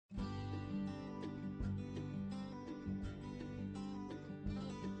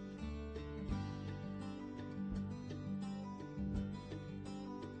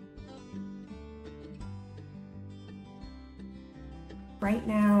Right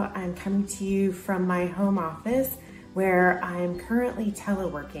now, I'm coming to you from my home office where I'm currently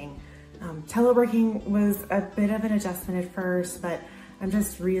teleworking. Teleworking was a bit of an adjustment at first, but I'm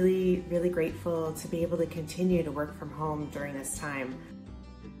just really grateful to be able to continue to work from home during this time.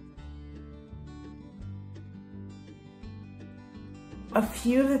 A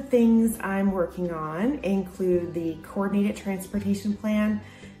few of the things I'm working on include the coordinated transportation plan.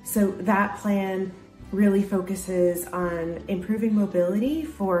 So that plan really focuses on improving mobility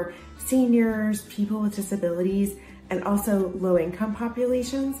for seniors, people with disabilities, and also low-income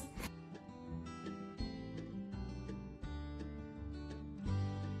populations.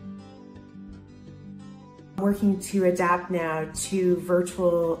 Working to adapt now to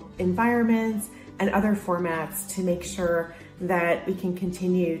virtual environments and other formats to make sure that we can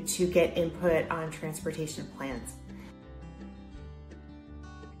continue to get input on transportation plans.